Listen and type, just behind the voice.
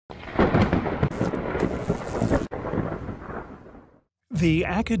The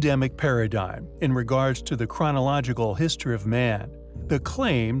academic paradigm in regards to the chronological history of man, the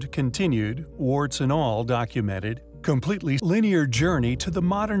claimed, continued, warts and all documented, completely linear journey to the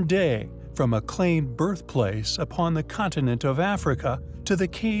modern day, from a claimed birthplace upon the continent of Africa to the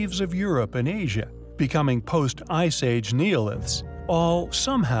caves of Europe and Asia, becoming post-Ice Age Neoliths, all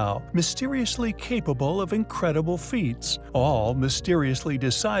somehow mysteriously capable of incredible feats, all mysteriously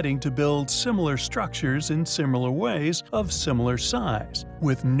deciding to build similar structures in similar ways of similar size,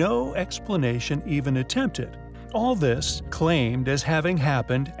 with no explanation even attempted. All this claimed as having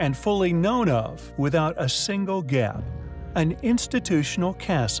happened and fully known of without a single gap. An institutional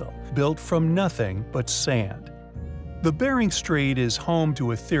castle built from nothing but sand. The Bering Strait is home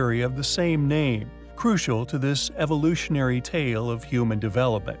to a theory of the same name, crucial to this evolutionary tale of human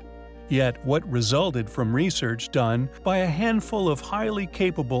development. Yet what resulted from research done by a handful of highly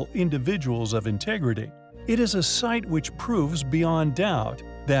capable individuals of integrity, it is a site which proves beyond doubt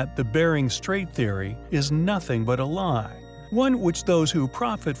that the Bering Strait theory is nothing but a lie, one which those who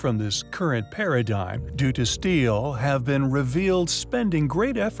profit from this current paradigm due to steal have been revealed spending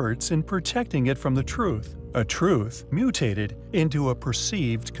great efforts in protecting it from the truth, a truth mutated into a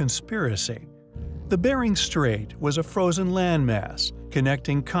perceived conspiracy. The Bering Strait was a frozen landmass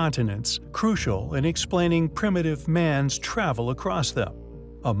connecting continents, crucial in explaining primitive man's travel across them.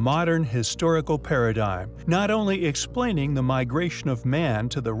 A modern historical paradigm not only explaining the migration of man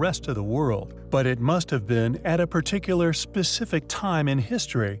to the rest of the world, but it must have been at a particular specific time in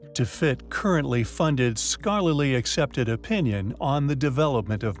history to fit currently funded scholarly accepted opinion on the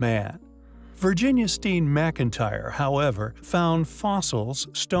development of man. Virginia Steen McIntyre, however, found fossils,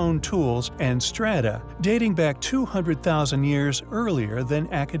 stone tools, and strata dating back 200,000 years earlier than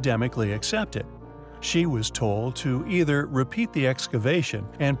academically accepted. She was told to either repeat the excavation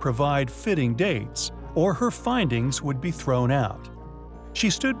and provide fitting dates, or her findings would be thrown out.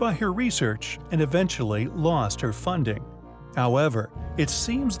 She stood by her research and eventually lost her funding. However, it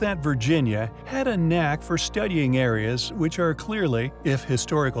seems that Virginia had a knack for studying areas which are clearly, if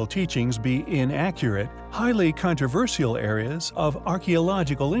historical teachings be inaccurate, highly controversial areas of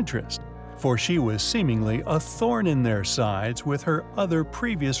archaeological interest, for she was seemingly a thorn in their sides with her other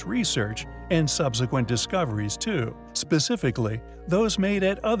previous research and subsequent discoveries too, specifically those made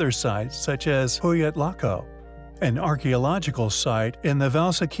at other sites such as Hueyatlaco, an archaeological site in the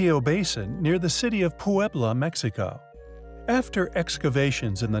Valsequillo Basin near the city of Puebla, Mexico. After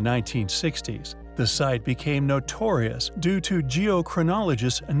excavations in the 1960s, the site became notorious due to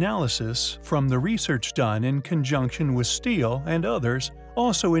geochronologist analysis from the research done in conjunction with Steele and others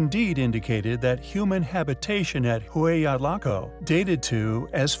also indeed indicated that human habitation at Hueyatlaco dated to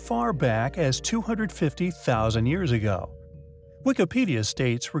as far back as 250,000 years ago. Wikipedia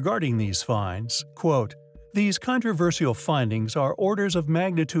states regarding these finds, quote, "These controversial findings are orders of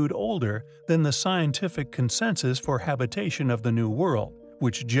magnitude older than the scientific consensus for habitation of the New World,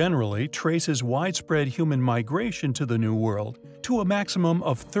 which generally traces widespread human migration to the New World to a maximum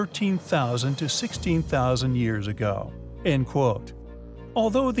of 13,000 to 16,000 years ago." End quote.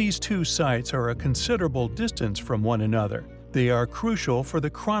 Although these two sites are a considerable distance from one another, they are crucial for the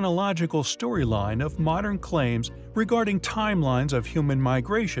chronological storyline of modern claims regarding timelines of human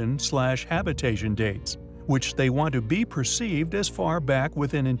migration/habitation dates, which they want to be perceived as far back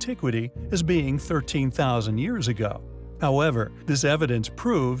within antiquity as being 13,000 years ago. However, this evidence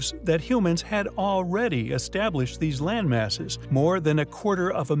proves that humans had already established these landmasses more than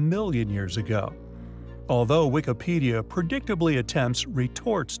 250,000 years ago. Although Wikipedia predictably attempts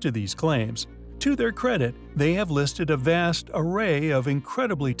retorts to these claims, to their credit, they have listed a vast array of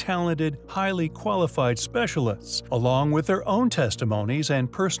incredibly talented, highly qualified specialists, along with their own testimonies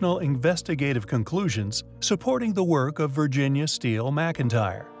and personal investigative conclusions, supporting the work of Virginia Steele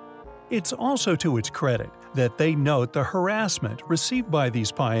McIntyre. It's also to its credit that they note the harassment received by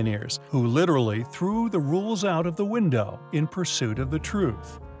these pioneers who literally threw the rules out of the window in pursuit of the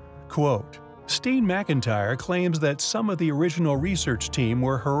truth. Quote, Steen McIntyre claims that some of the original research team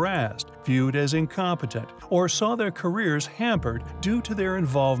were harassed, viewed as incompetent, or saw their careers hampered due to their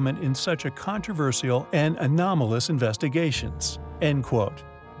involvement in such a controversial and anomalous investigations. End quote.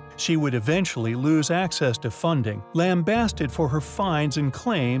 She would eventually lose access to funding, lambasted for her finds and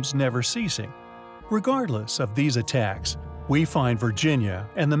claims never ceasing. Regardless of these attacks, we find Virginia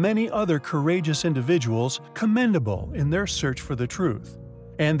and the many other courageous individuals commendable in their search for the truth.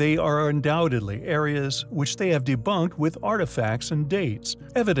 And they are undoubtedly areas which they have debunked with artifacts and dates,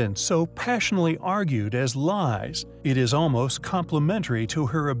 evidence so passionately argued as lies, it is almost complimentary to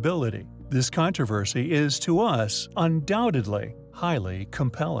her ability. This controversy is, to us, undoubtedly highly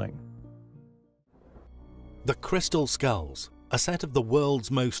compelling. The Crystal Skulls, a set of the world's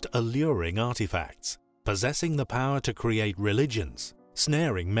most alluring artifacts, possessing the power to create religions,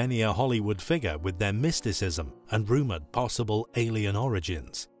 snaring many a Hollywood figure with their mysticism and rumored possible alien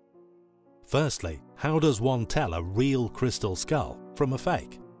origins. Firstly, how does one tell a real crystal skull from a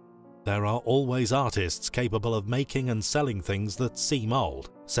fake? There are always artists capable of making and selling things that seem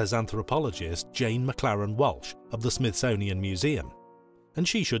old, says anthropologist Jane McLaren Walsh of the Smithsonian Museum. And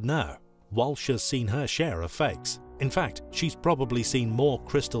she should know. Walsh has seen her share of fakes. In fact, she's probably seen more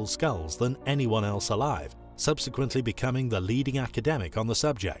crystal skulls than anyone else alive, subsequently becoming the leading academic on the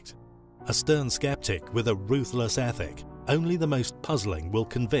subject. A stern skeptic with a ruthless ethic, only the most puzzling will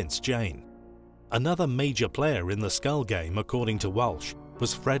convince Jane. Another major player in the skull game, according to Walsh,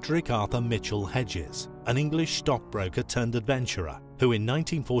 was Frederick Arthur Mitchell Hedges, an English stockbroker turned adventurer, who in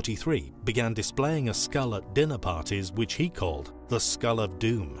 1943 began displaying a skull at dinner parties which he called the Skull of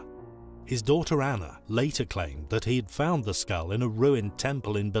Doom. His daughter Anna later claimed that he had found the skull in a ruined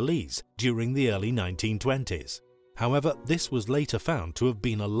temple in Belize during the early 1920s. However, this was later found to have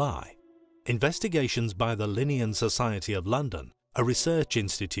been a lie. Investigations by the Linnean Society of London, a research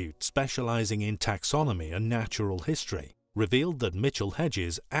institute specializing in taxonomy and natural history, revealed that Mitchell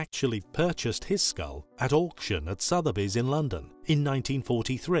Hedges actually purchased his skull at auction at Sotheby's in London in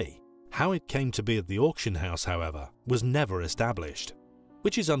 1943. How it came to be at the auction house, however, was never established.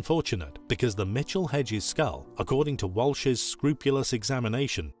 Which is unfortunate because the Mitchell Hedges skull, according to Walsh's scrupulous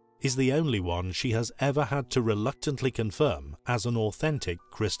examination, is the only one she has ever had to reluctantly confirm as an authentic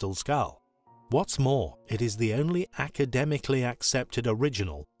crystal skull. What's more, it is the only academically accepted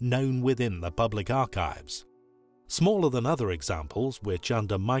original known within the public archives. Smaller than other examples, which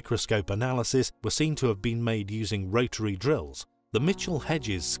under microscope analysis were seen to have been made using rotary drills, the Mitchell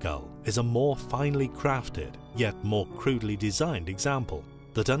Hedges skull is a more finely crafted, yet more crudely designed example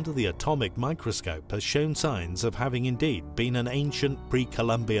that under the atomic microscope has shown signs of having indeed been an ancient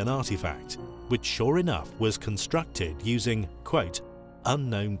pre-Columbian artifact, which sure enough was constructed using, quote,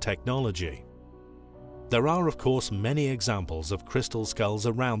 unknown technology. There are of course many examples of crystal skulls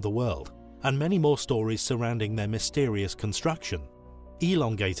around the world, and many more stories surrounding their mysterious construction.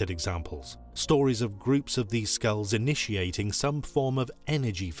 Elongated examples, stories of groups of these skulls initiating some form of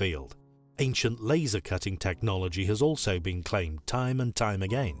energy field. Ancient laser cutting technology has also been claimed time and time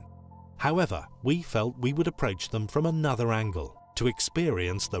again. However, we felt we would approach them from another angle, to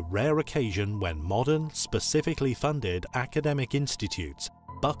experience the rare occasion when modern, specifically funded academic institutes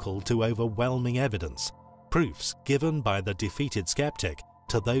buckle to overwhelming evidence, proofs given by the defeated skeptic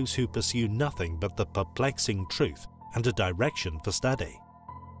to those who pursue nothing but the perplexing truth and a direction for study.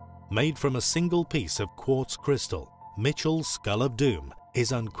 Made from a single piece of quartz crystal, Mitchell's Skull of Doom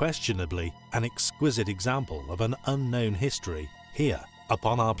is unquestionably an exquisite example of an unknown history here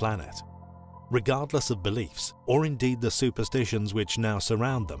upon our planet. Regardless of beliefs, or indeed the superstitions which now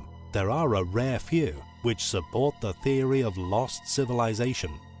surround them, there are a rare few which support the theory of lost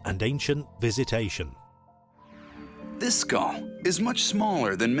civilization and ancient visitation. This skull is much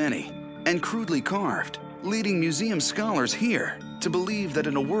smaller than many and crudely carved, leading museum scholars here to believe that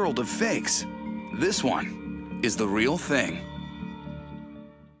in a world of fakes, this one is the real thing.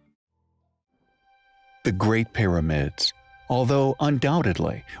 The Great Pyramids, although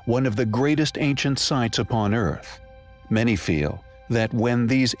undoubtedly one of the greatest ancient sites upon Earth, many feel that when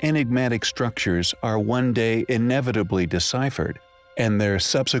these enigmatic structures are one day inevitably deciphered and their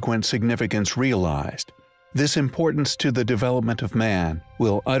subsequent significance realized, this importance to the development of man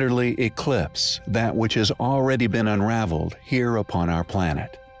will utterly eclipse that which has already been unraveled here upon our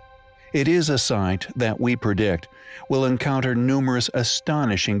planet. It is a site that we predict will encounter numerous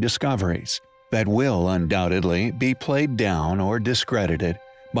astonishing discoveries that will undoubtedly be played down or discredited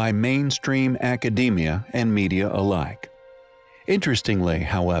by mainstream academia and media alike. Interestingly,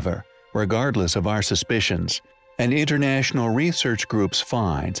 however, regardless of our suspicions, an international research group's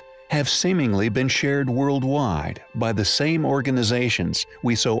finds have seemingly been shared worldwide by the same organizations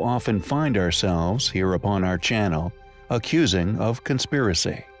we so often find ourselves here upon our channel accusing of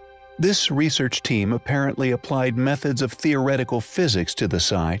conspiracy. This research team apparently applied methods of theoretical physics to the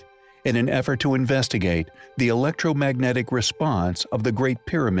site in an effort to investigate the electromagnetic response of the Great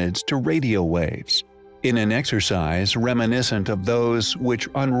Pyramids to radio waves. In an exercise reminiscent of those which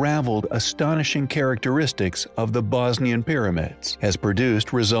unraveled astonishing characteristics of the Bosnian pyramids, has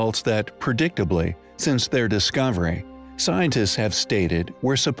produced results that, predictably, since their discovery, scientists have stated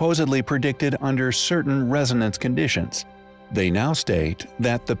were supposedly predicted under certain resonance conditions. They now state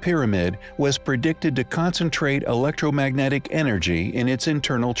that the pyramid was predicted to concentrate electromagnetic energy in its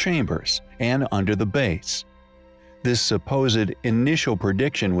internal chambers and under the base. This supposed initial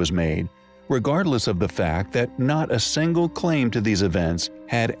prediction was made regardless of the fact that not a single claim to these events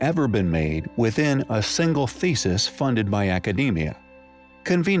had ever been made within a single thesis funded by academia.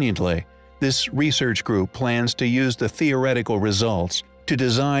 Conveniently, this research group plans to use the theoretical results to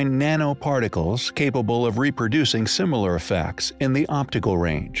design nanoparticles capable of reproducing similar effects in the optical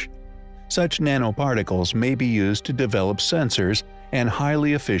range. Such nanoparticles may be used to develop sensors and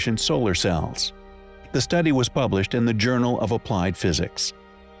highly efficient solar cells. The study was published in the Journal of Applied Physics.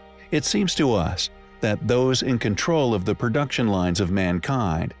 It seems to us that those in control of the production lines of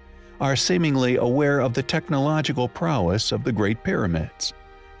mankind are seemingly aware of the technological prowess of the Great Pyramids,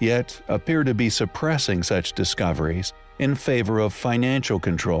 yet appear to be suppressing such discoveries in favor of financial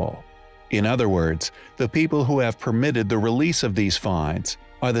control. In other words, the people who have permitted the release of these finds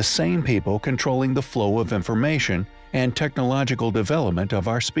are the same people controlling the flow of information and technological development of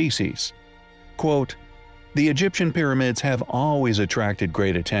our species. Quote, "The Egyptian pyramids have always attracted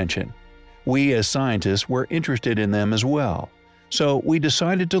great attention. We as scientists were interested in them as well, so we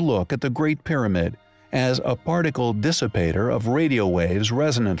decided to look at the Great Pyramid as a particle dissipator of radio waves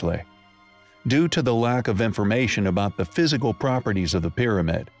resonantly. Due to the lack of information about the physical properties of the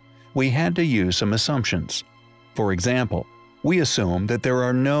pyramid, we had to use some assumptions. For example, we assumed that there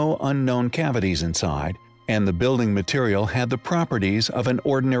are no unknown cavities inside, and the building material had the properties of an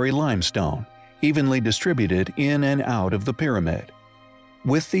ordinary limestone, evenly distributed in and out of the pyramid.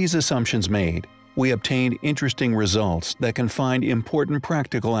 With these assumptions made, we obtained interesting results that can find important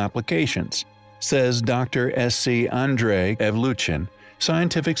practical applications," says Dr. S.C. Andrei Evluchin,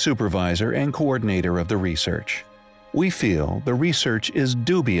 scientific supervisor and coordinator of the research. "We feel the research is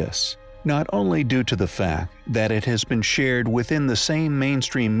dubious, not only due to the fact that it has been shared within the same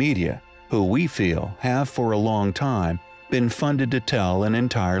mainstream media, who we feel have for a long time been funded to tell an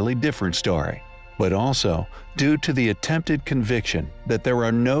entirely different story, but also due to the attempted conviction that there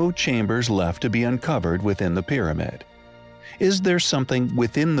are no chambers left to be uncovered within the pyramid. Is there something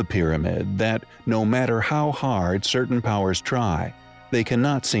within the pyramid that, no matter how hard certain powers try, they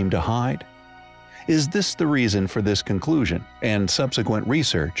cannot seem to hide? Is this the reason for this conclusion and subsequent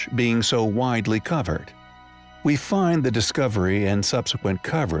research being so widely covered? We find the discovery and subsequent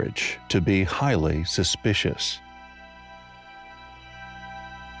coverage to be highly suspicious."